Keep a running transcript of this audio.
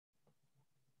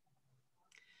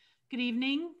Good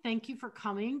evening. Thank you for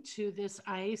coming to this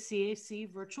IACAC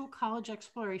Virtual College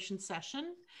Exploration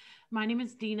session. My name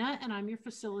is Dina and I'm your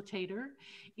facilitator.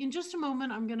 In just a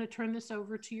moment, I'm going to turn this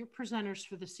over to your presenters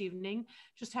for this evening.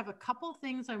 Just have a couple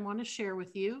things I want to share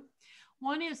with you.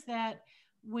 One is that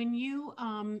when you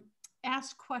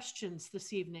ask questions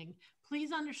this evening,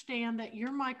 please understand that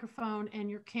your microphone and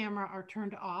your camera are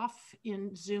turned off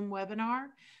in Zoom webinar,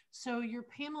 so your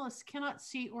panelists cannot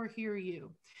see or hear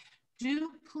you.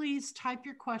 Do please type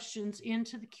your questions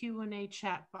into the Q&A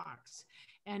chat box,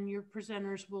 and your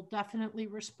presenters will definitely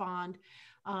respond,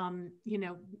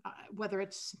 whether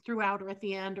it's throughout or at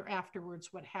the end or afterwards,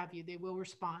 what have you, they will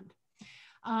respond.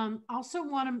 Also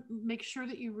want to make sure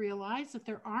that you realize that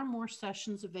there are more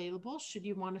sessions available should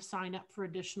you want to sign up for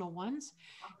additional ones.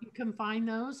 You can find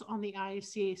those on the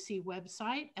IACAC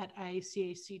website at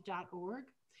iacac.org.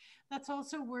 That's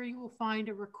also where you will find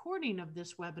a recording of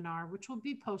this webinar, which will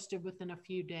be posted within a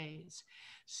few days.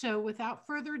 So without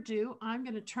further ado, I'm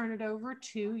going to turn it over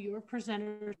to your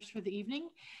presenters for the evening,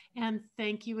 and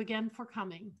thank you again for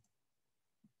coming.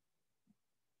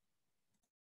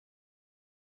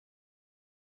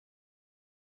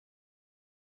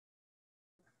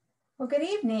 Well, good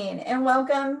evening and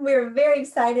welcome. We're very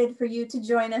excited for you to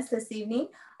join us this evening.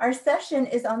 Our session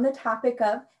is on the topic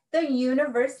of the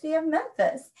University of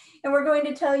Memphis, and we're going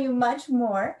to tell you much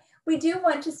more. We do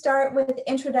want to start with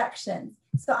introductions.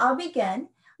 So I'll begin.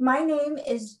 My name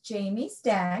is Jamie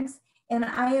Staggs, and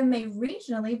I am a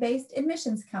regionally based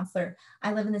admissions counselor.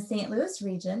 I live in the St. Louis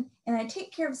region, and I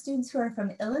take care of students who are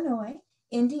from Illinois,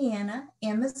 Indiana,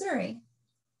 and Missouri.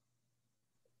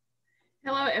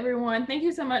 Hello, everyone. Thank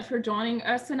you so much for joining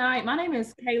us tonight. My name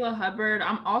is Kayla Hubbard.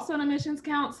 I'm also an admissions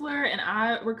counselor, and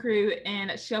I recruit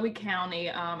in Shelby County,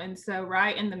 and so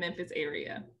right in the Memphis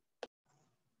area.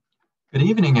 Good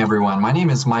evening, everyone. My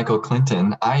name is Michael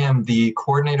Clinton. I am the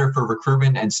coordinator for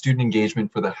recruitment and student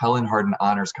engagement for the Helen Hardin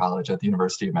Honors College at the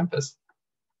University of Memphis.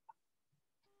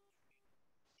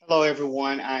 Hello,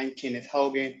 everyone. I'm Kenneth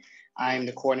Hogan. I'm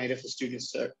the coordinator for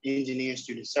engineering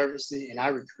student services, and I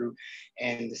recruit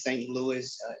in the St.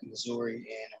 Louis, Missouri,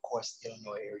 and of course, the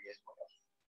Illinois area as well.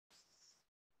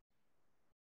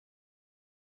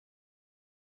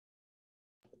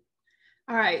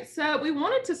 All right, so we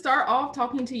wanted to start off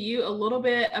talking to you a little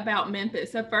bit about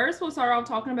Memphis. So first, we'll start off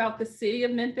talking about the city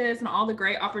of Memphis and all the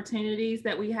great opportunities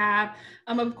that we have.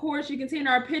 Of course, you can see in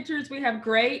our pictures, we have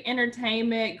great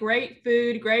entertainment, great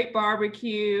food, great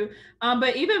barbecue.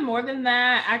 But even more than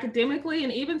that, academically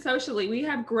and even socially, we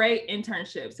have great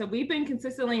internships. So we've been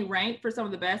consistently ranked for some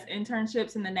of the best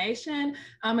internships in the nation.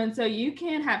 And so you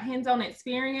can have hands-on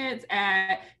experience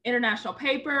at International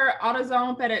Paper,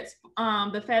 AutoZone,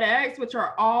 the FedEx, which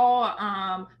are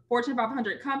all Fortune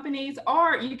 500 companies,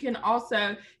 or you can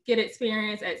also get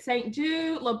experience at St.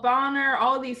 Jude, Le Bonheur,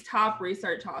 all of these top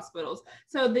research hospitals.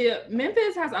 So the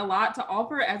Memphis has a lot to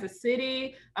offer as a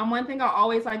city. One thing I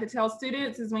always like to tell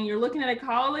students is when you're looking at a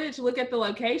college, look at the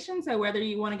location. So whether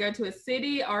you want to go to a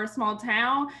city or a small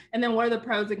town, and then what are the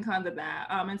pros and cons of that?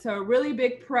 And so a really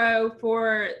big pro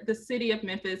for the city of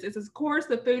Memphis is, of course,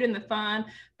 the food and the fun,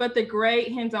 but the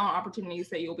great hands-on opportunities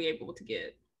that you'll be able to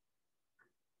get.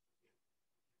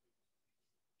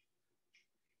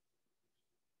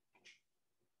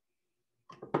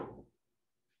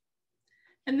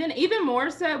 And then even more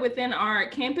so within our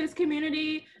campus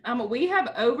community, we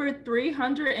have over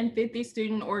 350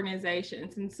 student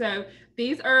organizations. And so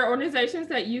these are organizations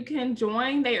that you can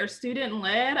join. They are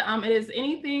student-led. It is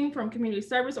anything from community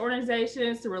service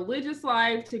organizations to religious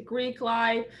life to Greek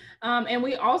life. And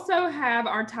we also have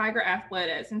our Tiger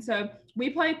Athletics. And so we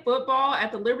play football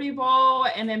at the Liberty Bowl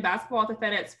and then basketball at the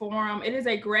FedEx Forum. It is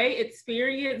a great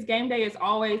experience. Game day is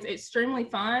always extremely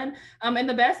fun. And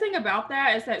the best thing about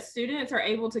that is that students are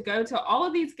able to go to all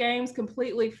of these games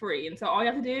completely free. And so all you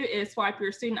have to do is swipe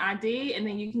your student ID and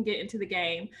then you can get into the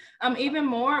game. Even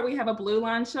more, we have a Blue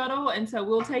Line shuttle. And so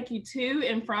we'll take you to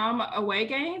and from away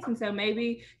games. And so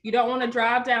maybe you don't want to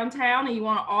drive downtown and you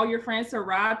want all your friends to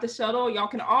ride the shuttle. Y'all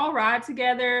can all ride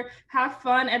together, have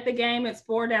fun at the game,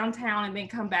 explore downtown, and then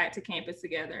come back to campus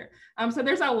together. So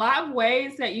there's a lot of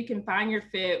ways that you can find your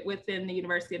fit within the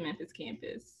University of Memphis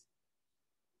campus.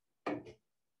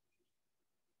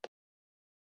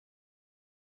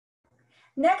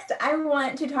 Next, I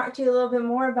want to talk to you a little bit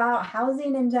more about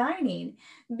housing and dining,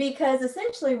 because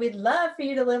essentially we'd love for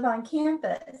you to live on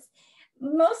campus.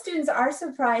 Most students are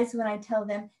surprised when I tell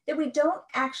them that we don't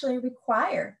actually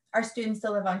require our students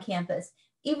to live on campus,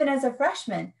 even as a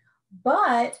freshman.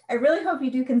 But I really hope you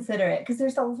do consider it, because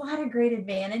there's a lot of great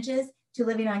advantages to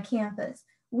living on campus.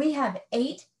 We have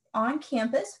 8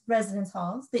 on-campus residence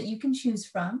halls that you can choose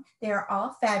from. They are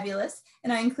all fabulous,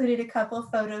 and I included a couple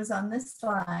of photos on this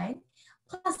slide.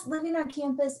 Plus, living on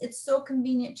campus, it's so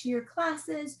convenient to your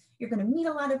classes. You're going to meet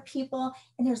a lot of people,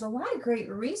 and there's a lot of great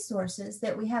resources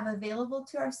that we have available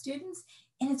to our students,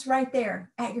 and it's right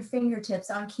there at your fingertips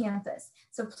on campus.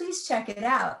 So please check it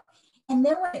out. And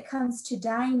then when it comes to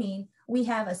dining, we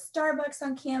have a Starbucks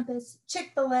on campus,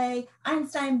 Chick-fil-A,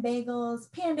 Einstein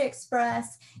Bagels, Panda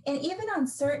Express, and even on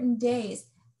certain days,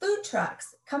 food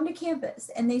trucks come to campus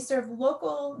and they serve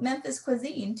local Memphis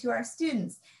cuisine to our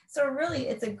students. So really,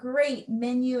 it's a great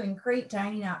menu and great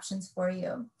dining options for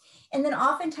you. And then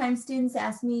oftentimes students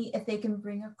ask me if they can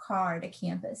bring a car to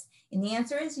campus. And the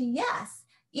answer is yes.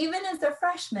 Even as a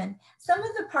freshman, some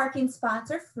of the parking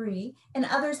spots are free and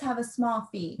others have a small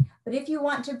fee. But if you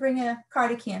want to bring a car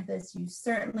to campus, you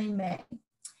certainly may.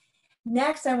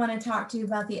 Next, I want to talk to you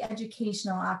about the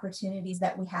educational opportunities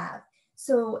that we have.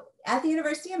 So at the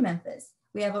University of Memphis,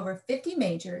 we have over 50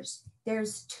 majors.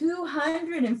 There's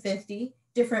 250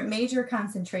 different major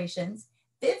concentrations,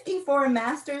 54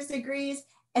 master's degrees,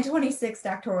 and 26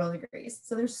 doctoral degrees.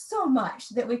 So there's so much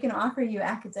that we can offer you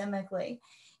academically.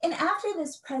 And after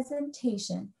this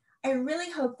presentation, I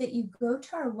really hope that you go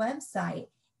to our website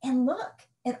and look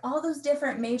at all those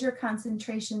different major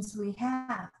concentrations we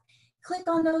have. Click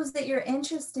on those that you're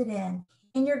interested in,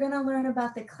 and you're going to learn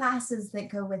about the classes that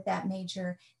go with that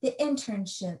major, the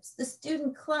internships, the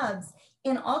student clubs,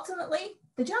 and ultimately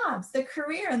the jobs, the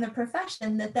career and the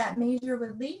profession that that major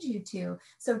would lead you to.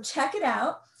 So check it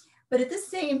out. But at the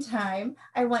same time,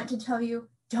 I want to tell you,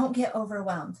 don't get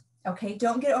overwhelmed. Okay,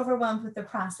 don't get overwhelmed with the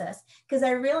process, because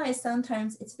I realize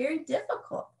sometimes it's very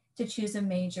difficult to choose a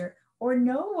major or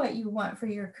know what you want for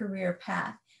your career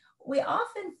path. We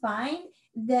often find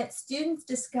that students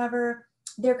discover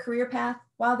their career path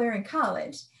while they're in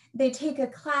college. They take a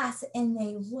class and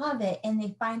they love it and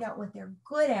they find out what they're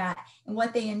good at and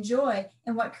what they enjoy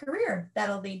and what career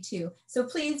that'll lead to. So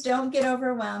please don't get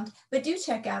overwhelmed, but do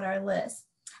check out our list.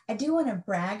 I do want to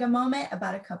brag a moment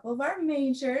about a couple of our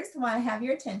majors while I have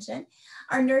your attention.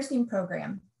 Our nursing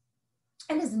program,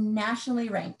 it is nationally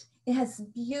ranked. It has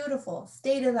beautiful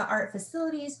state-of-the-art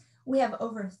facilities. We have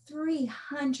over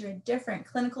 300 different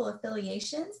clinical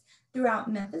affiliations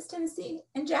throughout Memphis, Tennessee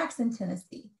and Jackson,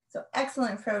 Tennessee. So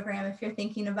excellent program if you're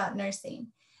thinking about nursing.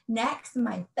 Next,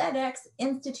 my FedEx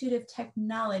Institute of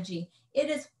Technology. It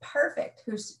is perfect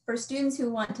for students who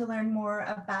want to learn more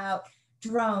about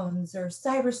drones or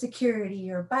cybersecurity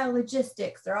or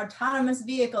biologistics or autonomous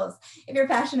vehicles. If you're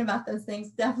passionate about those things,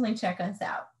 definitely check us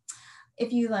out.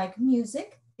 If you like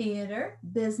music, theater,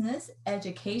 business,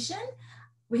 education,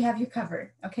 we have you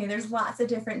covered. Okay, there's lots of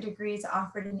different degrees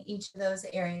offered in each of those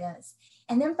areas.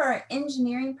 And then for our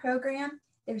engineering program,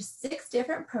 there's 6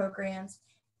 different programs,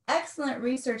 excellent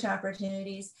research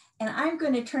opportunities, and I'm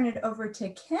going to turn it over to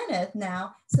Kenneth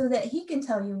now so that he can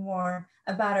tell you more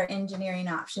about our engineering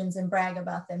options and brag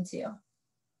about them too.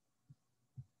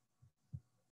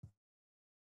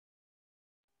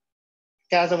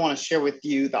 Guys, I want to share with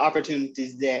you the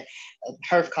opportunities that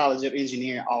Herf College of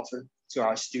Engineering offers to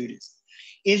our students.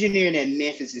 Engineering at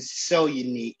Memphis is so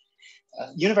unique.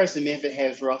 University of Memphis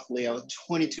has roughly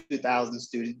 22,000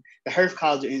 students. The Herf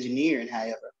College of Engineering,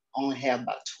 however, only have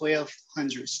about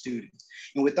 1,200 students.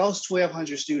 And with those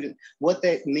 1,200 students, what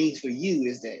that means for you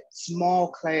is that small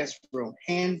classroom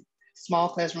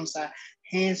size,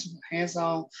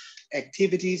 hands-on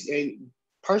activities and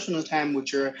personal time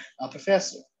with your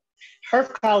professor.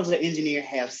 Herf College of Engineering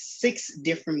have 6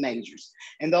 different majors,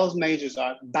 and those majors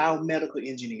are biomedical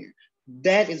engineering.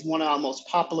 That is one of our most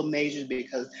popular majors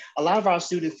because a lot of our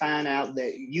students find out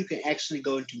that you can actually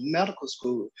go into medical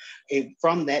school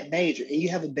from that major, and you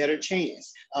have a better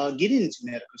chance getting into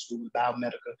medical school with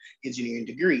biomedical engineering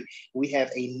degree. We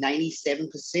have a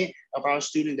 97% of our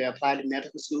students that apply to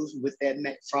medical schools with that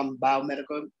from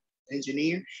biomedical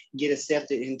engineer get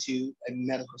accepted into a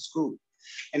medical school.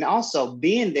 And also,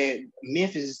 being that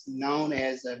Memphis is known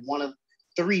as one of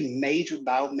 3 major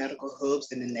biomedical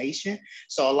hubs in the nation,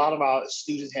 so a lot of our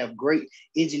students have great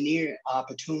engineering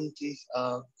opportunities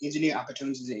and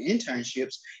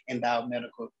internships in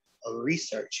biomedical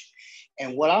research.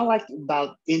 And what I like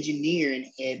about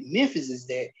engineering at Memphis is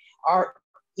that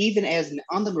even as an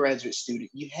undergraduate student,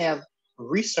 you have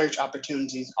research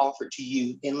opportunities offered to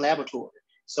you in laboratory.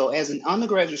 So as an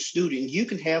undergraduate student, you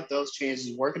can have those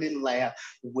chances working in the lab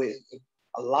with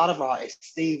a lot of our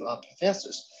esteemed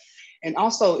professors. And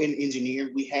also in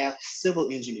engineering, we have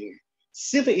civil engineering.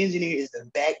 Civil engineering is the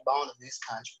backbone of this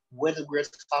country, whether we're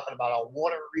talking about our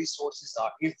water resources,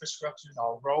 our infrastructure,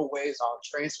 our roadways, our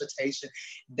transportation,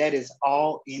 that is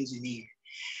all engineering.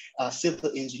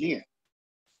 civil engineer.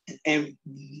 And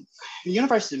the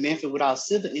University of Memphis, with our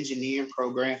civil engineering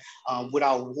program, with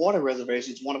our water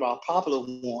reservations, one of our popular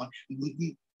ones,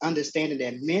 understanding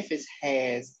that Memphis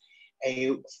has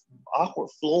a awkward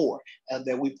floor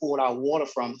that we poured our water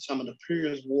from, some of the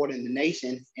purest water in the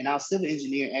nation. And our civil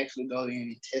engineer actually go in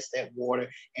and test that water.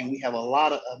 And we have a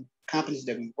lot of companies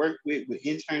that we work with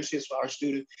internships for our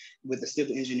students with the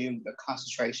civil engineering, with a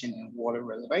concentration in water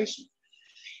reservation.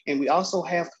 And we also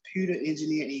have computer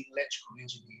engineer and electrical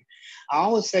engineer. I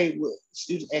always say, well,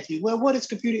 students ask me, well, what is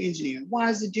computer engineering? Why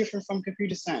is it different from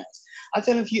computer science? I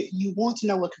tell them, if you want to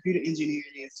know what computer engineering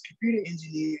is, computer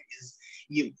engineering is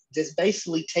you just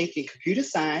basically taking computer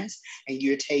science and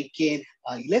you're taking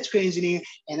electrical engineering,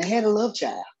 and they had a love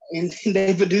child and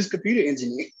they produce computer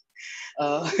engineering.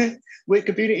 With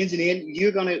computer engineering,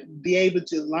 you're going to be able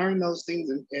to learn those things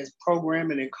as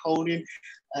programming and coding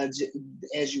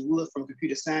as you would from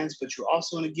computer science, but you're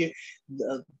also going to get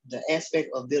the aspect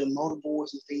of building motor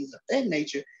boards and things of that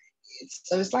nature.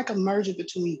 So it's like a merger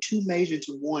between two majors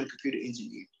into one: computer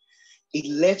engineering.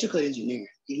 Electrical engineering.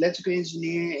 Electrical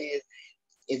engineering is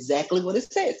exactly what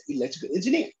it says, electrical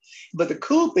engineering. But the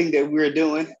cool thing that we're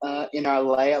doing in our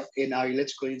lab, in our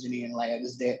electrical engineering lab,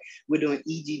 is that we're doing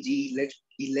EGG,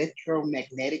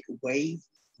 electromagnetic wave.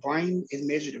 Brain is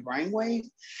measured the brain wave.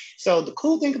 So the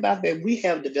cool thing about that, we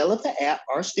have developed an app,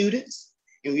 our students,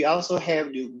 and we also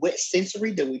have the wet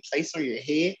sensory that we place on your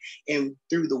head. And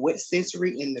through the wet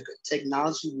sensory and the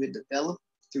technology we developed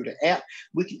through the app,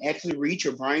 we can actually read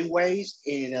your brain waves,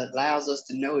 and it allows us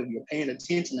to know if you're paying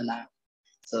attention or not.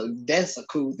 So that's a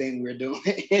cool thing we're doing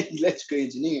in electrical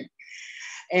engineering.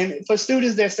 And for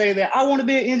students that say that, I want to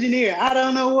be an engineer, I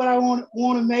don't know what I want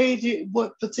to major,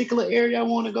 what particular area I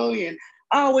want to go in,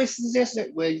 I always suggest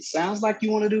that, well, it sounds like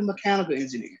you want to do mechanical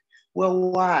engineering.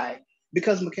 Well, why?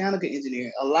 Because mechanical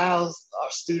engineering allows our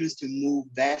students to move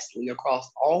vastly across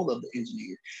all of the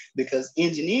engineering, because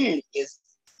mechanical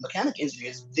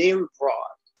engineering is very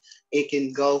broad. It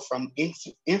can go from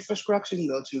infrastructure,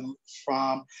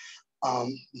 from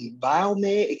biomed,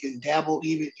 it can dabble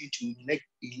even into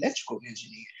electrical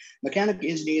engineering. Mechanical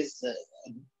engineering is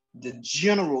the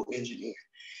general engineer.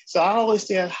 So I always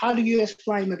say, how do you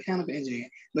explain mechanical engineering?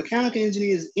 Mechanical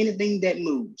engineering is anything that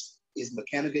moves, is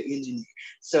mechanical engineering.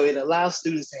 So it allows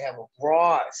students to have a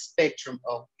broad spectrum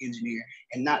of engineering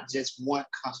and not just one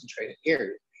concentrated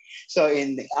area. So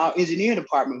in our engineering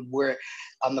department,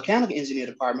 a mechanical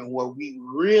engineering department, where we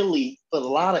really put a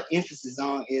lot of emphasis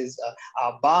on is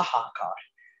our Baja car.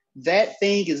 That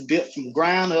thing is built from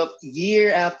ground up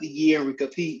year after year, and we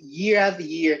compete year after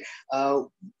year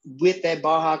with that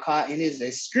Baja car, and it's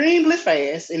extremely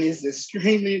fast and it's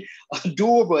extremely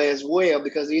durable as well,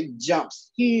 because it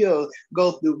jumps hills,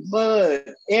 go through mud,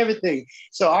 everything.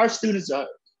 So our students are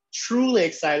truly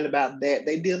excited about that.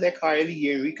 They build that car every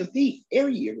year, and we compete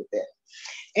every year with that.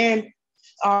 And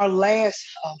our last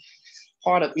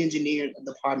part of engineering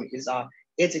department is our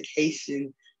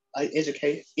engineering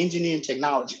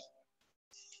technology.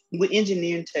 With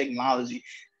engineering technology,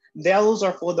 those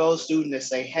are for those students that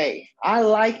say, hey, I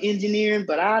like engineering,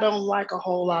 but I don't like a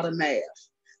whole lot of math.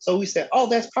 So we said, oh,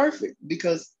 that's perfect,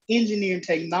 because engineering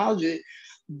technology,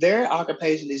 their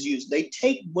occupation is used. They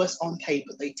take what's on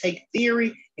paper, they take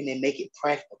theory and they make it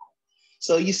practical.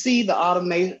 So you see the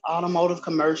automotive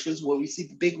commercials where we see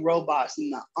the big robots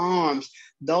and the arms,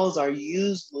 those are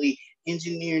usually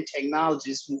engineering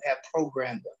technologists who have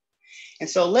programmed them. And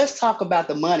so let's talk about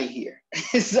the money here.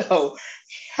 So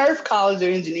Herf College of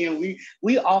Engineering,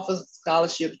 we offer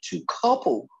scholarship to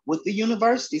couple with the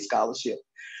university scholarship.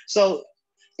 So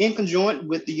in conjoint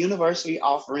with the university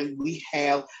offering, we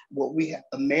have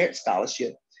a merit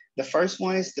scholarship. The first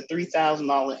one is the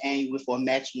 $3,000 annually for a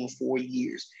maximum of 4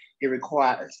 years. It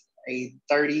requires a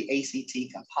 30 ACT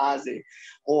composite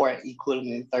or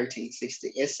equivalent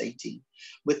 1360 SAT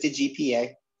with the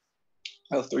GPA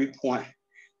of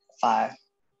 3.5.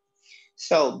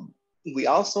 So we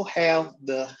also have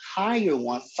the higher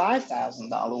one,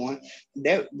 $5,000 one,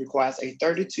 that requires a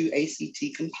 32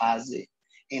 ACT composite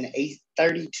and a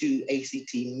 32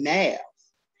 ACT math.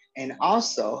 And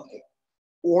also,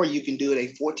 or you can do it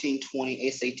a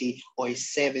 1420 SAT or a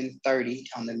 730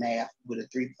 on the math with a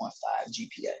 3.5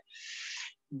 GPA.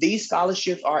 These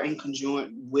scholarships are in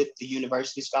conjoint with the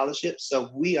university scholarships, so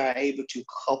we are able to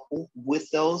couple with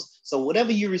those. So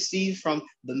whatever you receive from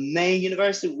the main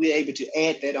university, we're able to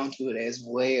add that onto it as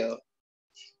well.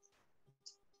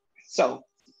 So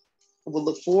we'll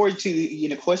look forward to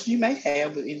any questions you may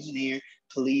have with engineering,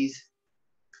 please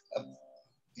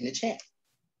in the chat.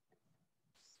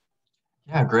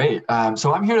 Yeah, great.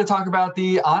 So I'm here to talk about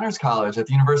the Honors College at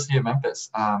the University of Memphis.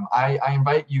 I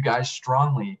invite you guys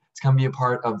strongly to come be a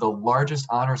part of the largest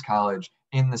honors college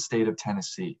in the state of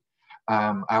Tennessee.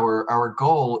 Our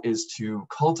goal is to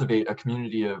cultivate a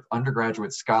community of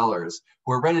undergraduate scholars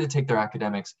who are ready to take their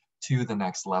academics to the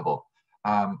next level.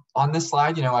 On this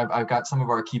slide, I've got some of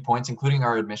our key points, including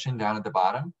our admission down at the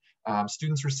bottom.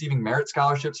 Students receiving merit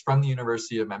scholarships from the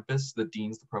University of Memphis, the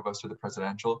deans, the provost, or the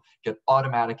presidential, get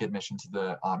automatic admission to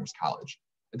the Honors College.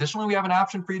 Additionally, we have an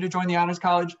option for you to join the Honors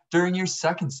College during your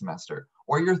second semester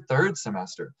or your third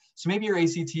semester. So maybe your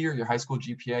ACT or your high school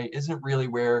GPA isn't really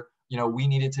where we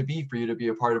need it to be for you to be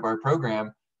a part of our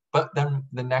program. But then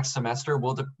the next semester,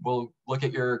 we'll look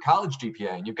at your college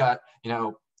GPA, and you've got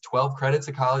 12 credits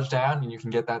of college down, and you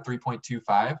can get that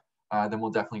 3.25. Then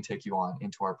we'll definitely take you on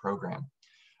into our program.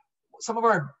 Some of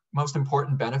our most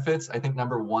important benefits, I think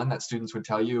number one that students would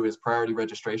tell you is priority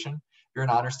registration. If you're an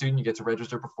honor student, you get to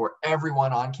register before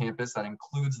everyone on campus. That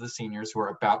includes the seniors who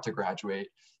are about to graduate.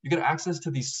 You get access to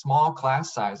these small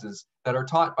class sizes that are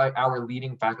taught by our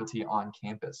leading faculty on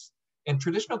campus. In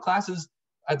traditional classes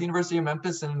at the University of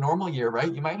Memphis in a normal year,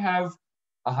 right, you might have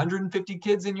 150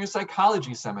 kids in your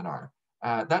psychology seminar.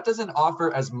 That doesn't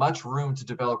offer as much room to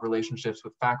develop relationships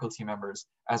with faculty members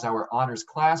as our honors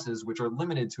classes, which are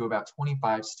limited to about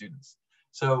 25 students.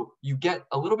 So you get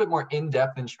a little bit more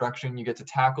in-depth instruction, you get to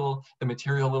tackle the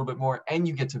material a little bit more, and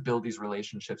you get to build these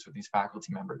relationships with these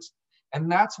faculty members.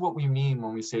 And that's what we mean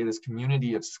when we say this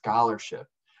community of scholarship.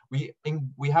 We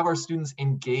have our students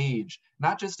engage,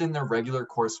 not just in their regular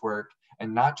coursework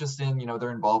and not just in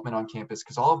their involvement on campus,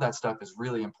 because all of that stuff is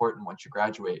really important once you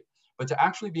graduate, but to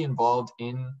actually be involved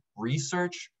in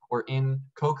research or in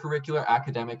co-curricular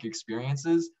academic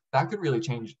experiences, that could really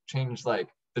change like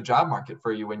the job market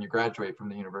for you when you graduate from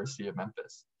the University of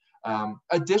Memphis.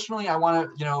 Additionally, I want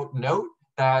to note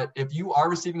that if you are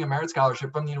receiving a merit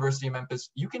scholarship from the University of Memphis,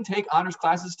 you can take honors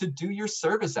classes to do your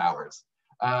service hours.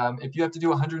 If you have to do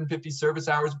 150 service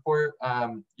hours before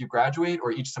you graduate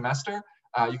or each semester,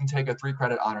 you can take a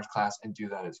 3-credit honors class and do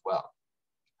that as well.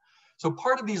 So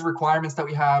part of these requirements that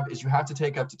we have is you have to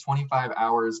take up to 25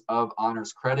 hours of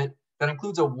honors credit. That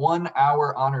includes a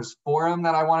 1-hour honors forum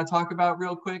that I want to talk about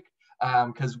real quick.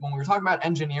 Because when we were talking about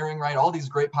engineering, right, all these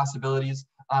great possibilities,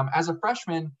 as a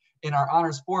freshman in our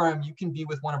honors forum, you can be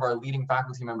with one of our leading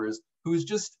faculty members who's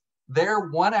just there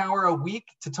 1 hour a week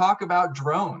to talk about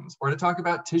drones or to talk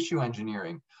about tissue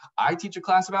engineering. I teach a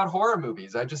class about horror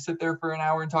movies. I just sit there for an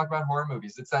hour and talk about horror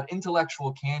movies. It's that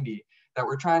intellectual candy that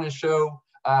we're trying to show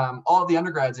all of the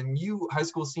undergrads and you high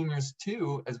school seniors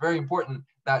too, is very important,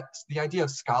 that the idea of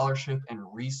scholarship and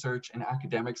research and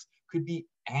academics could be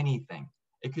anything.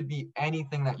 It could be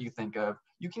anything that you think of.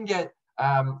 You can get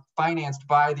financed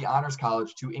by the Honors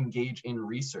College to engage in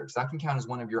research. That can count as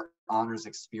one of your honors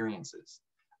experiences.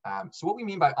 So what we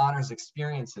mean by honors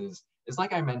experiences is,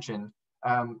 like I mentioned,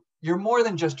 you're more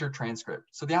than just your transcript.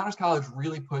 So the Honors College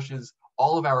really pushes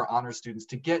all of our honors students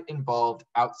to get involved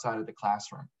outside of the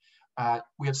classroom.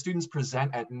 We have students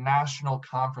present at national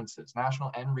conferences,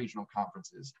 national and regional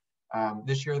conferences.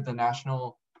 This year, the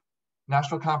National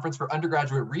Conference for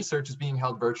Undergraduate Research is being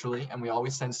held virtually, and we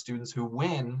always send students who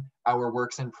win our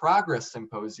Works in Progress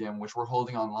Symposium, which we're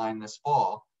holding online this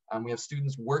fall. We have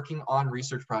students working on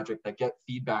research projects that get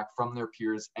feedback from their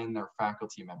peers and their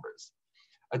faculty members.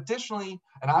 Additionally,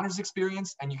 an honors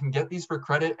experience, and you can get these for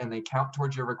credit and they count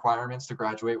towards your requirements to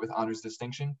graduate with honors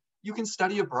distinction, you can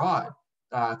study abroad.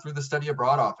 Through the Study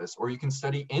Abroad office, or you can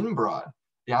study in broad.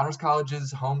 The Honors College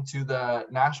is home to the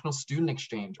National Student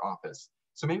Exchange office.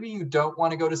 So maybe you don't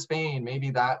want to go to Spain.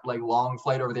 Maybe that long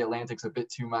flight over the Atlantic's a bit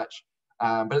too much.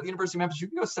 But at the University of Memphis, you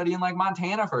can go study in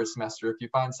Montana for a semester if you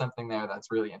find something there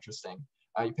that's really interesting.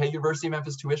 You pay University of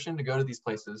Memphis tuition to go to these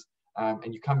places,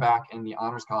 and you come back and the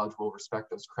Honors College will respect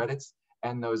those credits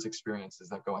and those experiences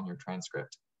that go on your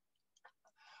transcript.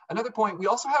 Another point, we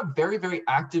also have very, very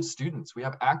active students. We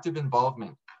have active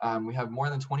involvement. We have more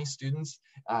than 20 students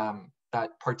that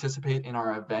participate in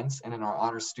our events and in our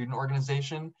honors student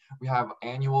organization. We have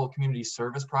annual community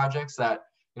service projects that,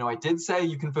 I did say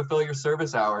you can fulfill your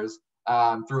service hours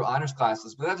through honors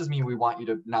classes, but that doesn't mean we want you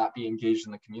to not be engaged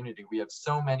in the community. We have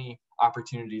so many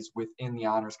opportunities within the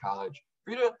Honors College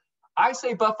for you to, I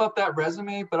say, buff up that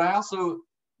resume, but I also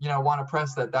want to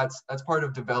press that's part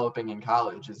of developing in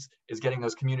college is getting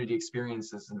those community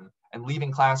experiences and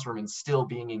leaving classroom and still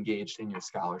being engaged in your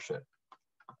scholarship.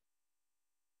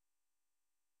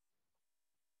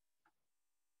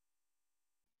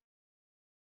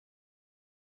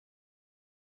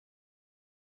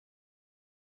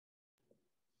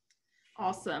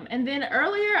 Awesome. And then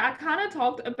earlier, I kind of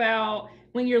talked about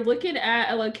when you're looking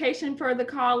at a location for the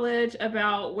college,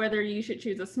 about whether you should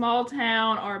choose a small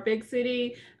town or a big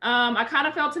city. I kind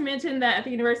of failed to mention that at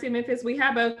the University of Memphis, we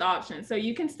have both options. So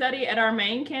you can study at our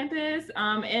main campus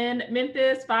in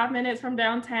Memphis, 5 minutes from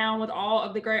downtown, with all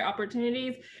of the great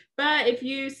opportunities. But if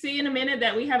you see in a minute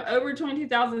that we have over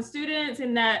 22,000 students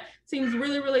and that seems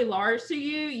really, really large to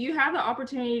you, you have the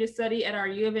opportunity to study at our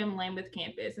U of M Lambeth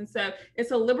campus. And so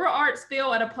it's a liberal arts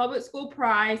feel at a public school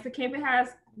price. The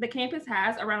campus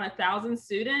has around 1,000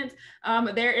 students.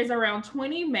 There is around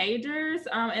 20 majors,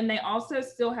 and they also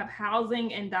still have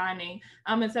housing and dining.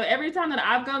 And so every time that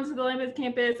I've gone to the Lambeth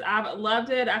campus, I've loved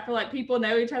it. I feel like people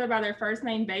know each other by their first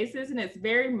name basis, and it's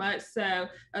very much so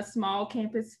a small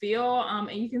campus feel,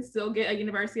 and you can still get a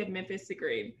University of Memphis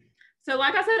degree. So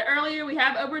like I said earlier, we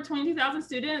have over 22,000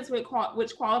 students,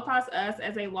 which qualifies us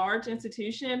as a large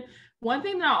institution. One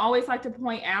thing that I always like to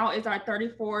point out is our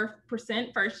 34%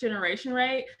 first generation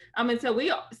rate. And so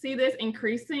we see this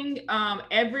increasing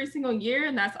every single year,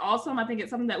 and that's awesome. I think it's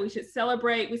something that we should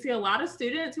celebrate. We see a lot of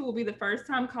students who will be the first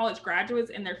time college graduates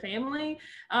in their family.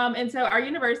 And so our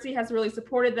university has really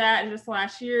supported that. And just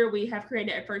last year, we have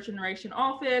created a first generation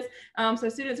office. So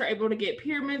students are able to get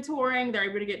peer mentoring, they're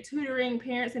able to get tutoring,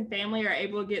 parents and family are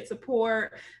able to get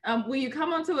support. When you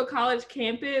come onto a college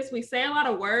campus, we say a lot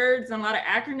of words and a lot of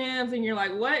acronyms, and you're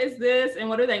like, what is this and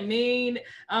what do they mean?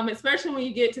 Especially when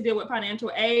you get to deal with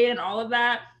financial aid and all of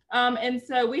that. And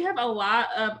so we have a lot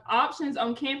of options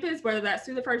on campus, whether that's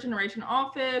through the first generation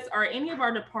office or any of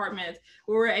our departments,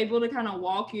 where we're able to kind of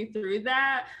walk you through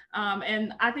that.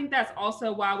 And I think that's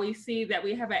also why we see that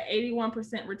we have an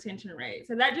 81% retention rate.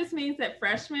 So that just means that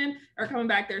freshmen are coming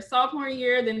back their sophomore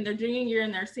year, then their junior year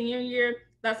and their senior year.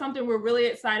 That's something we're really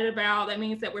excited about. That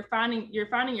means that you're finding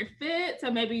your fit.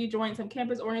 So maybe you join some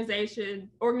campus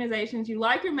organizations, you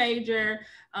like your major,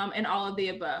 and all of the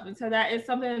above. And so that is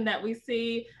something that we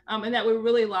see and that we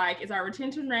really like, is our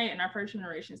retention rate and our first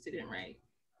generation student rate.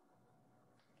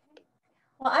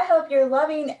 Well, I hope you're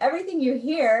loving everything you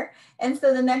hear. And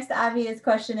so the next obvious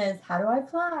question is, how do I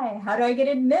apply? How do I get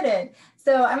admitted?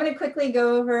 So I'm going to quickly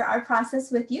go over our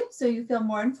process with you so you feel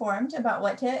more informed about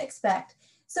what to expect.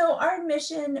 So our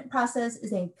admission process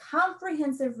is a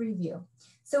comprehensive review.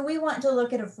 So we want to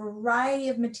look at a variety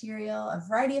of material, a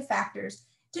variety of factors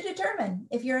to determine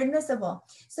if you're admissible.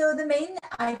 So the main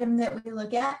item that we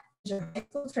look at is your high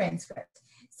school transcript.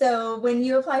 So when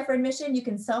you apply for admission, you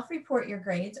can self-report your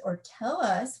grades or tell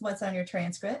us what's on your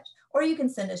transcript, or you can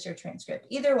send us your transcript,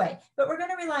 either way, but we're going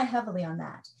to rely heavily on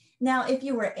that. Now, if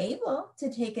you were able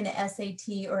to take an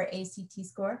SAT or ACT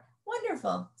score,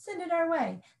 wonderful, send it our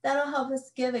way. That'll help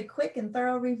us give a quick and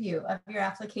thorough review of your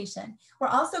application. We're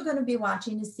also going to be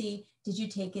watching to see, did you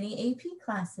take any AP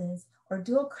classes or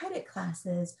dual credit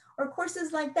classes or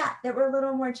courses like that were a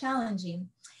little more challenging?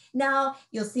 Now,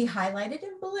 you'll see highlighted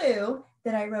in blue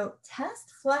that I wrote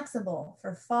test flexible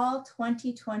for fall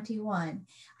 2021.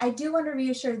 I do want to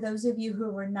reassure those of you who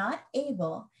were not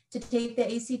able to take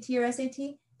the ACT or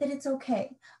SAT that it's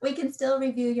okay. We can still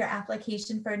review your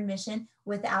application for admission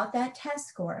without that test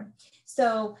score.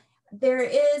 So there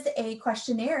is a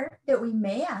questionnaire that we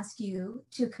may ask you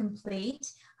to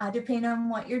complete depending on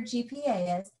what your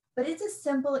GPA is, but it's a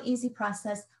simple, easy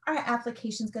process. Our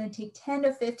application is going to take 10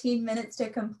 to 15 minutes to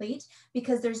complete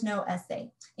because there's no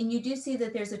essay. And you do see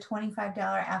that there's a $25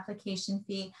 application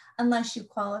fee unless you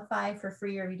qualify for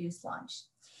free or reduced lunch.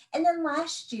 And then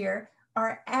last year,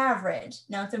 our average,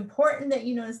 now it's important that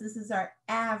you notice this is our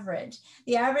average.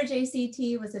 The average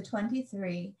ACT was a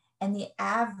 23 and the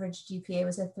average GPA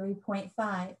was a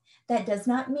 3.5. That does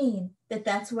not mean that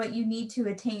that's what you need to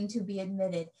attain to be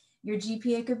admitted. Your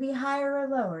GPA could be higher or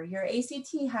lower, your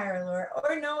ACT higher or lower,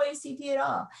 or no ACT at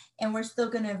all. And we're still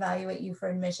going to evaluate you for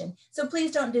admission. So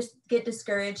please don't just get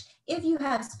discouraged. If you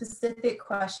have specific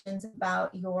questions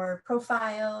about your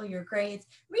profile, your grades,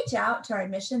 reach out to our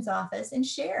admissions office and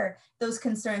share those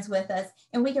concerns with us,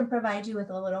 and we can provide you with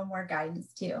a little more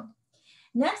guidance too.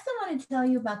 Next, I want to tell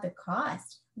you about the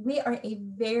cost. We are a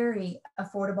very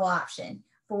affordable option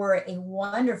for a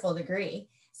wonderful degree.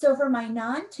 So for my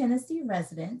non-Tennessee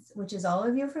residents, which is all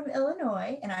of you from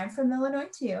Illinois, and I'm from Illinois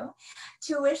too,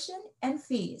 tuition and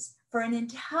fees for an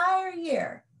entire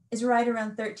year is right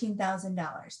around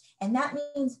 $13,000. And that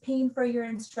means paying for your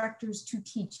instructors to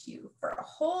teach you for a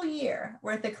whole year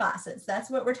worth of classes.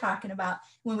 That's what we're talking about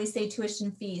when we say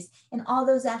tuition fees, and all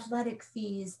those athletic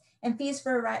fees and fees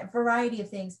for a variety of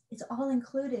things. It's all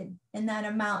included in that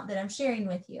amount that I'm sharing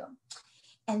with you.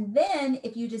 And then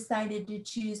if you decided to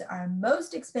choose our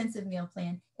most expensive meal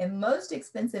plan and most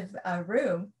expensive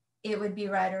room, it would be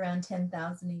right around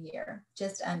 $10,000 a year,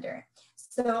 just under.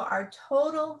 So our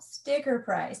total sticker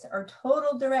price, or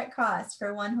total direct cost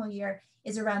for one whole year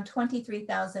is around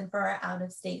 $23,000 for our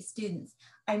out-of-state students.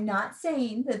 I'm not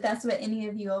saying that that's what any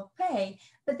of you will pay,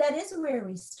 but that is where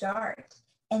we start.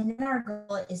 And then our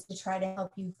goal is to try to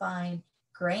help you find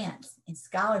grants and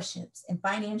scholarships and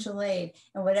financial aid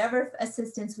and whatever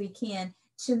assistance we can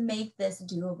to make this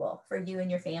doable for you and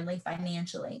your family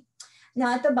financially.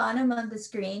 Now at the bottom of the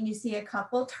screen, you see a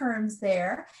couple terms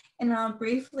there, and I'll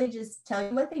briefly just tell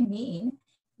you what they mean.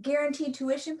 Guaranteed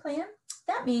tuition plan,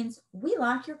 that means we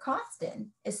lock your cost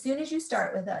in as soon as you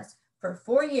start with us for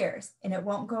 4 years, and it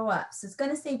won't go up. So it's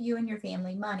going to save you and your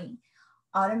family money.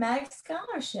 Automatic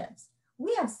scholarships.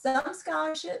 We have some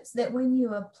scholarships that when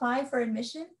you apply for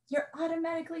admission, you're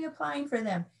automatically applying for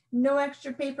them. No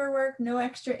extra paperwork, no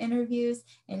extra interviews,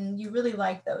 and you really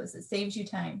like those. It saves you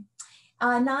time.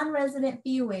 Non-resident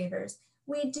fee waivers.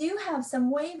 We do have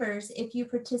some waivers if you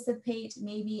participate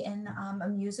maybe in a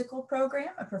musical program,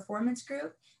 a performance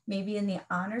group, maybe in the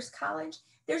Honors College.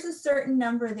 There's a certain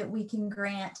number that we can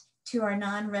grant to our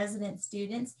non-resident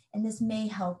students, and this may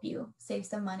help you save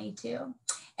some money too.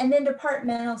 And then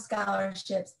departmental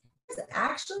scholarships. There's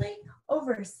actually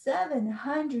over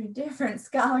 700 different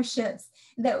scholarships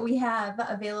that we have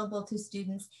available to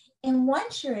students. And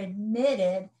once you're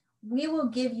admitted, we will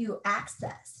give you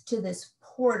access to this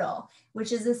portal,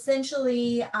 which is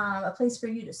essentially a place for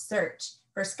you to search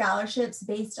for scholarships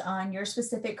based on your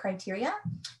specific criteria,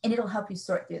 and it'll help you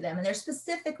sort through them. And they're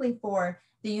specifically for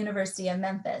the University of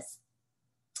Memphis.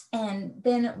 And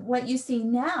then what you see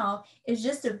now is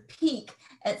just a peek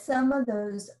at some of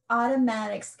those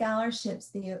automatic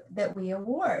scholarships that we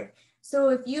award. So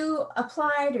if you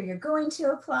applied or you're going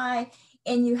to apply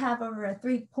and you have over a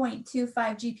 3.25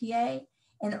 GPA,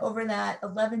 and over that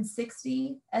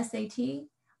 1160 SAT,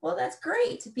 well, that's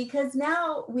great, because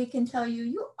now we can tell you,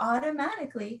 you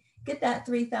automatically get that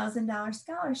 $3,000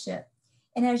 scholarship.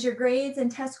 And as your grades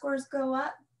and test scores go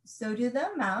up, so do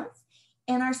the amounts.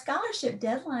 And our scholarship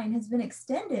deadline has been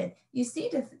extended. You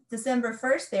see December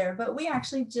 1st there, but we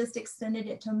actually just extended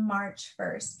it to March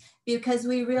 1st because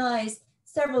we realized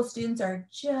several students are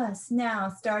just now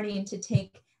starting to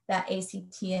take that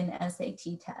ACT and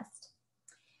SAT test.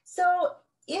 So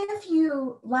if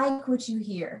you like what you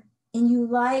hear and you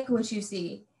like what you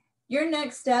see, your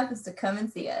next step is to come and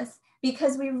see us,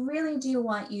 because we really do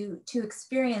want you to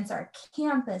experience our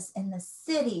campus and the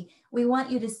city. We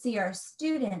want you to see our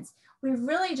students. We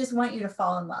really just want you to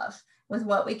fall in love with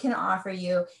what we can offer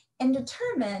you and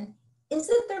determine, is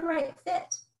it the right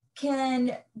fit?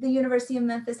 Can the University of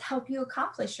Memphis help you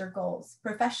accomplish your goals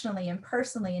professionally and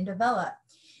personally and develop?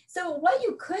 So what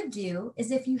you could do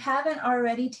is, if you haven't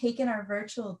already taken our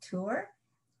virtual tour,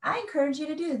 I encourage you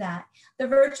to do that. The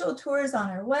virtual tour is on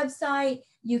our website.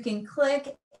 You can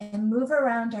click and move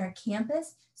around our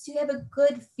campus so you have a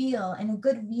good feel and a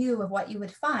good view of what you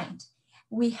would find.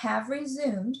 We have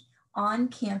resumed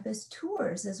on-campus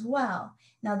tours as well.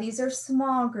 Now, these are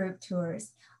small group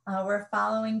tours. We're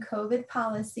following COVID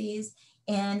policies,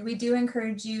 and we do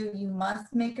encourage you, you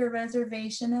must make a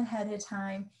reservation ahead of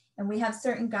time. And we have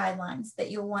certain guidelines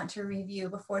that you'll want to review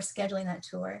before scheduling that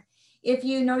tour. If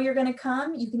you know you're going to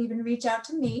come, you can even reach out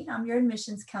to me. I'm your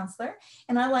admissions counselor,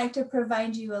 and I like to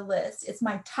provide you a list. It's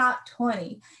my top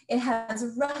 20. It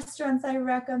has restaurants I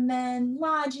recommend,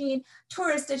 lodging,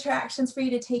 tourist attractions for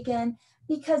you to take in.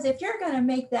 Because if you're going to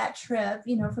make that trip,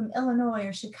 you know, from Illinois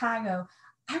or Chicago,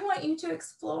 I want you to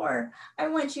explore. I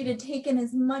want you to take in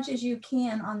as much as you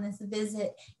can on this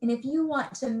visit. And if you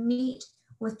want to meet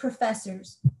with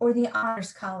professors or the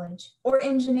Honors College or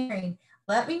engineering,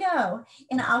 let me know,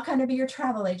 and I'll kind of be your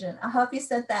travel agent. I'll help you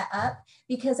set that up,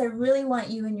 because I really want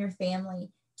you and your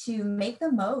family to make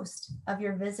the most of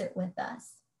your visit with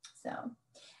us. So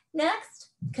next,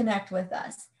 connect with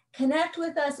us. Connect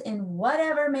with us in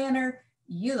whatever manner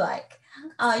you like.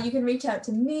 You can reach out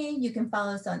to me. You can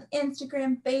follow us on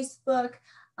Instagram, Facebook,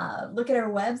 look at our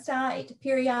website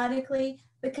periodically,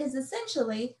 because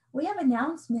essentially we have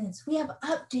announcements, we have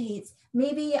updates,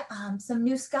 maybe some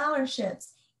new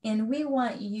scholarships, and we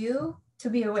want you to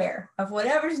be aware of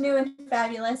whatever's new and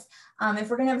fabulous. If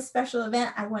we're gonna have a special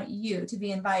event, I want you to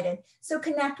be invited. So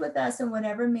connect with us in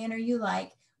whatever manner you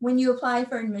like. When you apply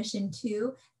for admission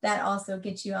too, that also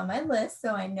gets you on my list,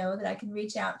 so I know that I can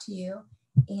reach out to you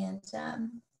and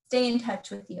stay in touch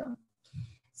with you.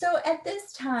 So at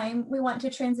this time, we want to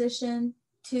transition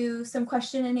to some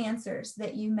question and answers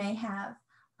that you may have,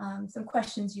 some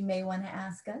questions you may want to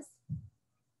ask us.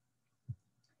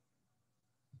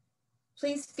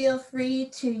 Please feel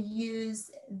free to use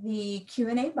the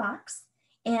Q&A box.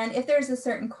 And if there's a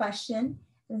certain question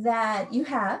that you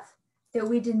have that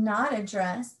we did not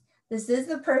address, this is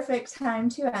the perfect time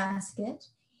to ask it.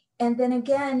 And then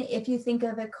again, if you think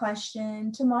of a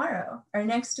question tomorrow or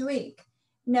next week,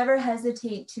 never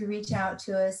hesitate to reach out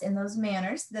to us in those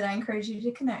manners that I encourage you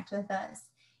to connect with us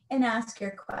and ask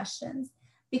your questions.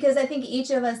 Because I think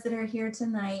each of us that are here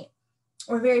tonight,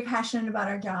 we're very passionate about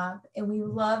our job and we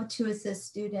love to assist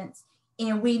students.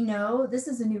 And we know this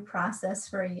is a new process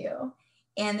for you.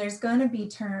 And there's going to be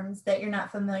terms that you're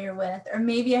not familiar with, or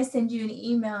maybe I send you an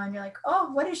email and you're like, oh,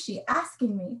 what is she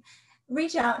asking me?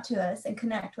 Reach out to us and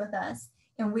connect with us.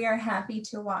 And we are happy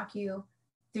to walk you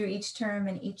through each term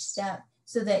and each step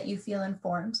so that you feel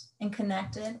informed and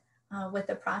connected with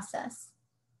the process.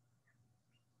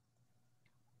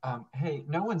 Hey,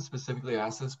 no one specifically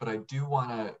asked this, but I do want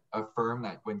to affirm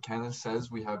that when Kenneth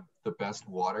says we have the best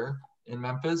water in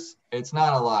Memphis, it's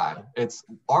not a lie.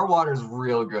 Our water is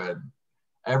real good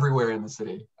everywhere in the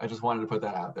city. I just wanted to put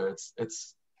that out there.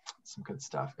 It's some good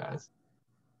stuff, guys.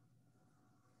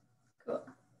 Cool.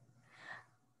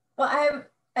 Well,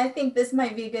 I think this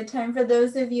might be a good time for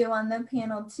those of you on the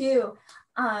panel too.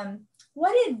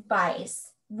 What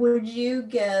advice would you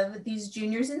give these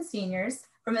juniors and seniors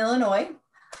from Illinois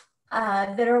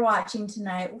that are watching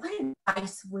tonight? What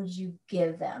advice would you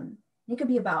give them? It could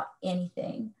be about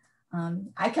anything.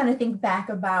 I kind of think back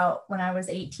about when I was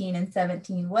 18 and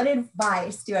 17. What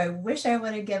advice do I wish I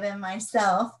would have given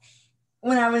myself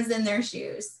when I was in their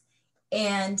shoes?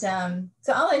 And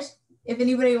so I'll let, if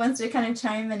anybody wants to kind of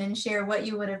chime in and share what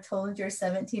you would have told your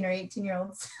 17 or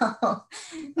 18-year-old self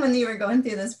when you were going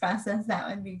through this process, that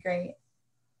would be great.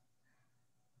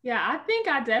 Yeah, I think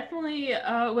I definitely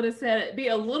would have said be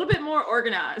a little bit more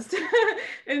organized.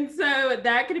 And so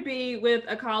that could be with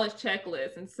a college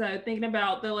checklist. And so thinking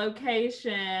about the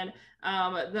location,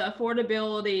 the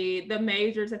affordability, the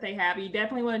majors that they have, you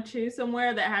definitely want to choose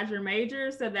somewhere that has your major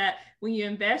so that when you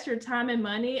invest your time and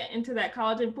money into that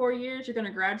college in 4 years, you're going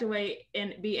to graduate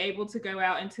and be able to go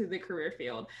out into the career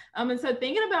field. And so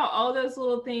thinking about all those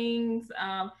little things,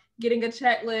 getting a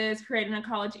checklist, creating a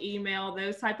college email,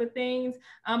 those type of things,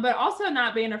 but also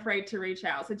not being afraid to reach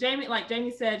out. So Jamie, like Jamie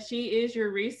said, she is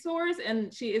your resource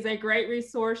and she is a great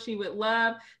resource. She would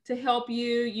love to help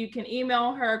you. You can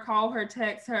email her, call her,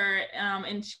 text her,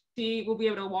 and she will be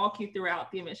able to walk you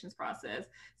throughout the admissions process.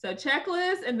 So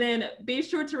checklist, and then be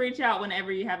sure to reach out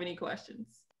whenever you have any questions.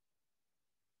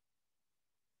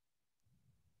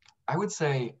 I would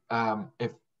say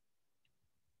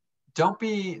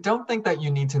don't think that you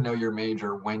need to know your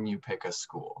major when you pick a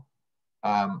school.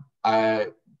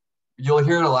 You'll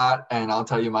hear it a lot, and I'll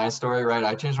tell you my story, right?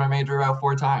 I changed my major about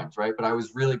 4 times, right? But I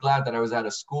was really glad that I was at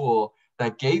a school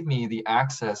that gave me the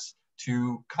access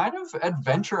to kind of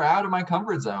adventure out of my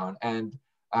comfort zone. And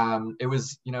it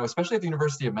was, especially at the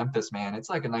University of Memphis, man, it's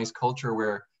like a nice culture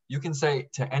where you can say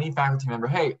to any faculty member,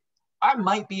 hey, I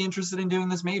might be interested in doing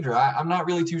this major. I'm not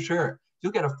really too sure.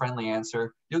 You'll get a friendly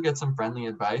answer. You'll get some friendly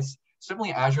advice.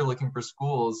 Certainly as you're looking for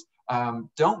schools,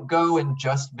 don't go and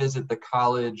just visit the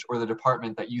college or the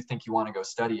department that you think you want to go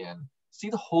study in. See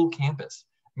the whole campus.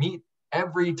 Meet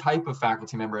every type of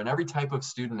faculty member and every type of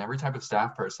student, every type of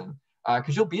staff person,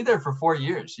 because you'll be there for 4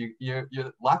 years.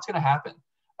 Lots going to happen.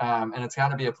 And it's got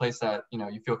to be a place that,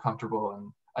 you feel comfortable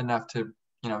and enough to,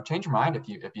 change your mind if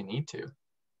you need to.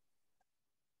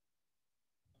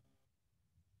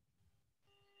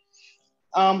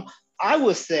 I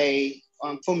would say,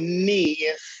 for me,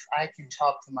 if I can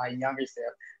talk to my younger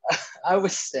self, I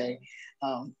would say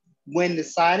when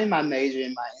deciding my major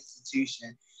in my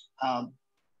institution,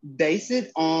 base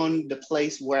it on the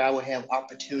place where I would have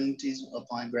opportunities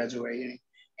upon graduating,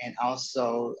 and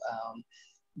also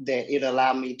that it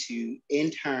allowed me to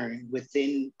intern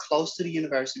within close to the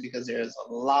university, because there's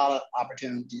a lot of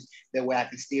opportunities that where I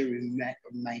can still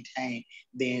maintain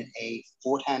being a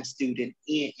full-time student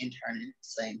and interning at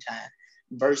the same time,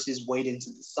 versus waiting to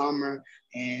the summer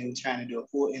and trying to do a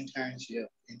full internship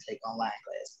and take online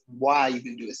classes, while you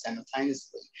can do it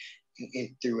simultaneously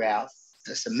throughout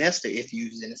the semester if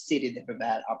you're in a city that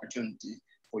provide opportunities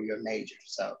for your major.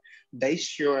 So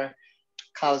base your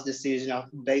college decision off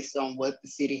based on what the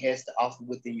city has to offer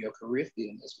within your career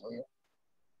field as well.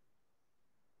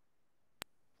 I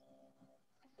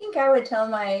think I would tell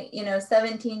my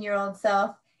 17-year-old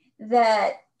self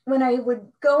that when I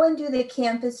would go and do the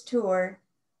campus tour,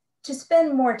 to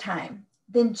spend more time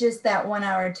than just that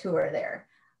 1-hour tour there.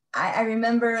 I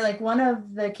remember like one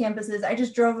of the campuses, I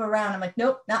just drove around. I'm like,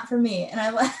 nope, not for me. And I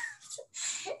left.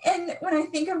 And when I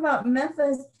think about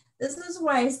Memphis, this is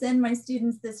why I send my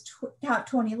students this top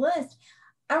 20 list.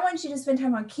 I want you to spend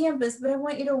time on campus, but I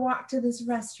want you to walk to this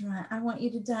restaurant. I want you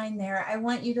to dine there. I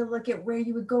want you to look at where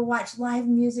you would go watch live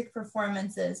music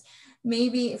performances.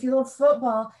 Maybe if you love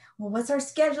football, well, what's our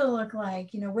schedule look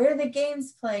like? You know, where are the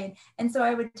games played? And so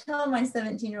I would tell my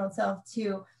 17-year-old self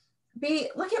to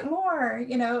look at more,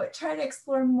 you know, try to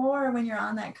explore more when you're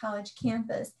on that college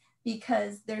campus,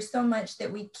 because there's so much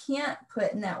that we can't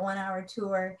put in that 1-hour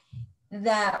tour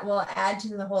that will add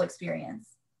to the whole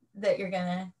experience that you're going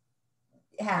to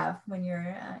have when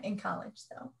you're in college.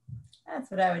 So that's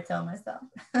what I would tell myself.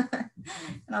 And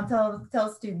I'll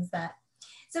tell students that.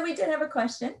 So we did have a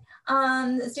question.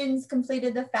 The students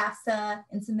completed the FAFSA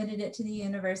and submitted it to the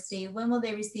university. When will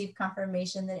they receive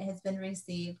confirmation that it has been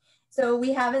received? So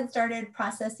we haven't started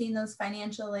processing those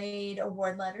financial aid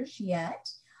award letters yet.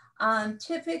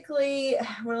 Typically,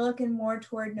 we're looking more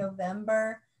toward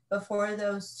November before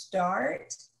those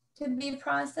start to be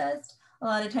processed. A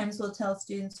lot of times we'll tell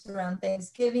students around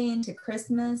Thanksgiving to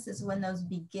Christmas is when those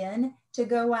begin to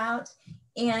go out.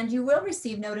 And you will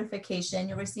receive notification.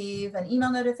 You'll receive an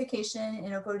email notification and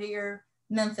it'll go to your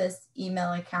Memphis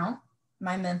email account,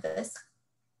 My Memphis.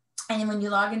 And when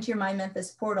you log into your My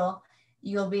Memphis portal,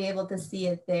 you'll be able to see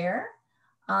it there.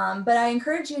 But I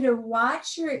encourage you to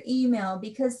watch your email,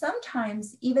 because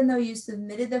sometimes, even though you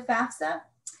submitted the FAFSA,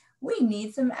 we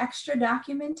need some extra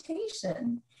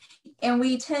documentation. And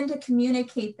we tend to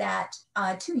communicate that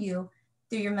to you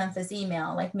through your Memphis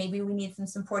email. Like maybe we need some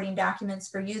supporting documents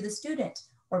for you, the student,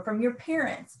 or from your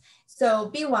parents. So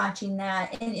be watching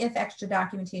that. And if extra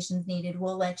documentation is needed,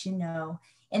 we'll let you know.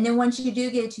 And then once you do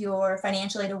get your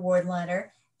financial aid award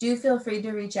letter, do feel free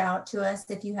to reach out to us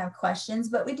if you have questions,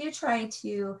 but we do try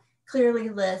to clearly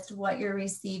list what you're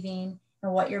receiving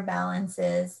and what your balance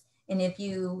is. And if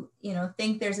you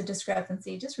think there's a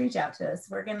discrepancy, just reach out to us.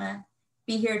 We're gonna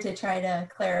be here to try to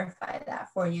clarify that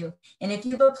for you. And if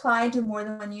you've applied to more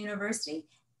than one university,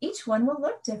 each one will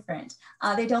look different.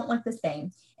 They don't look the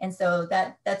same. And so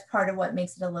that's part of what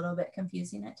makes it a little bit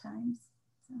confusing at times.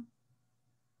 So.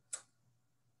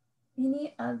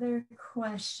 Any other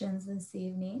questions this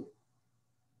evening?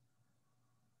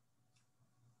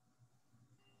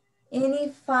 Any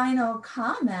final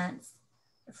comments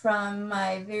from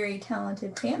my very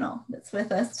talented panel that's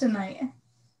with us tonight?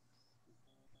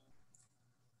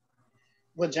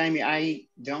 Well, Jamie, I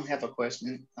don't have a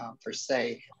question per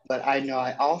se, but I know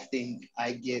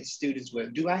I get students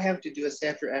with, do I have to do a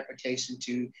separate application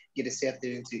to get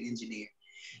accepted into engineering?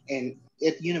 And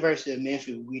at University of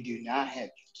Memphis, we do not have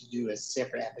to do a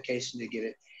separate application to get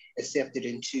it accepted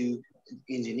into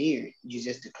engineering. You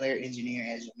just declare engineering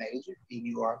as your major and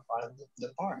you are part of the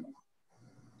department.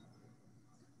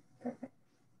 Perfect.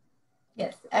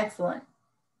 Yes, excellent.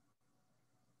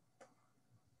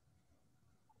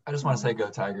 I just want to say go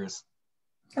Tigers.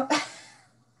 Oh.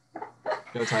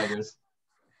 Go Tigers.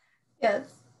 Yes,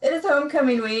 it is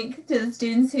homecoming week to the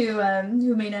students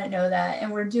who may not know that.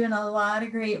 And we're doing a lot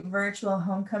of great virtual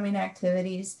homecoming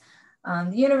activities.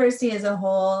 The university as a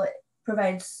whole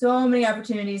provides so many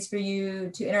opportunities for you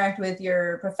to interact with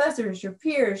your professors, your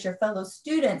peers, your fellow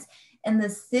students. And the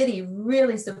city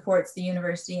really supports the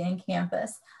university and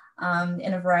campus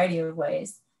in a variety of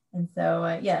ways. And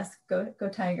so, yes, go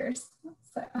Tigers.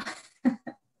 So.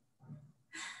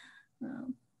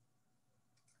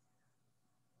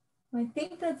 I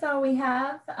think that's all we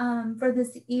have for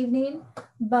this evening,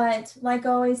 but like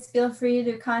always, feel free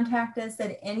to contact us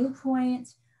at any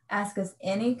point, ask us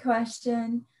any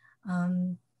question.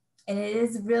 And it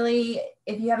is really,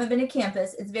 if you haven't been to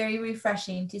campus, it's very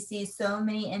refreshing to see so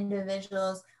many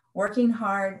individuals working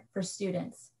hard for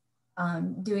students,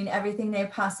 doing everything they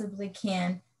possibly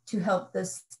can to help the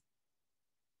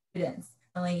students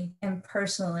and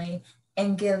personally,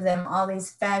 and give them all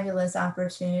these fabulous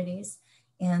opportunities.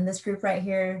 And this group right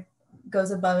here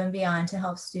goes above and beyond to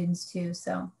help students too.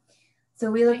 So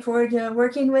we look forward to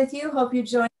working with you. Hope you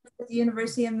join us at the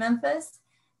University of Memphis.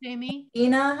 Jamie?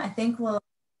 Ina, I think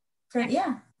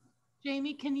yeah.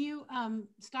 Jamie, can you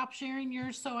stop sharing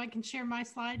yours so I can share my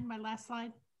slide, my last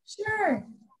slide? Sure.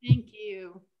 Thank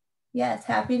you. Yes,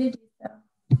 happy to do so.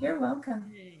 You're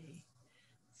welcome. Okay.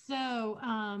 So,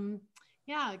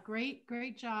 yeah,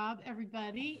 great job,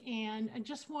 everybody. And I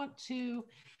just want to,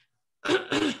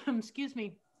 excuse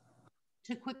me,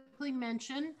 to quickly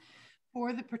mention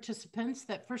for the participants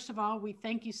that, first of all, we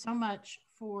thank you so much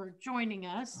for joining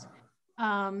us.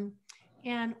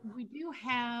 And we do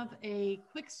have a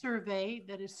quick survey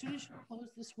that as soon as you close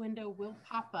this window will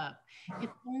pop up.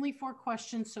 It's only 4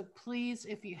 questions, so please,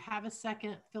 if you have a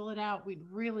second, fill it out. We'd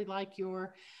really like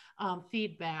your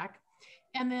feedback.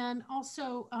 And then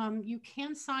also you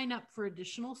can sign up for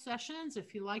additional sessions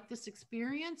if you like this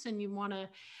experience and you want to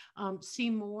see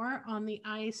more on the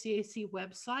IACAC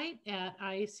website at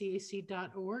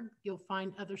iacac.org. You'll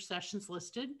find other sessions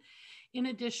listed. In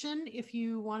addition, if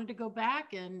you wanted to go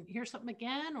back and hear something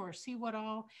again or see what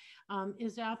all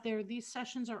is out there, these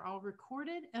sessions are all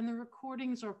recorded and the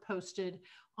recordings are posted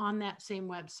on that same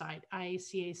website,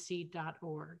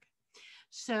 iacac.org.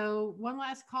 So one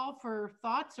last call for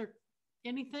thoughts or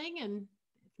anything, and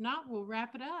if not, we'll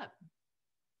wrap it up.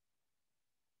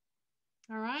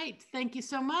 All right. Thank you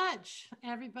so much.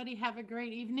 Everybody have a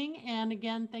great evening. And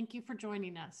again, thank you for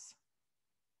joining us.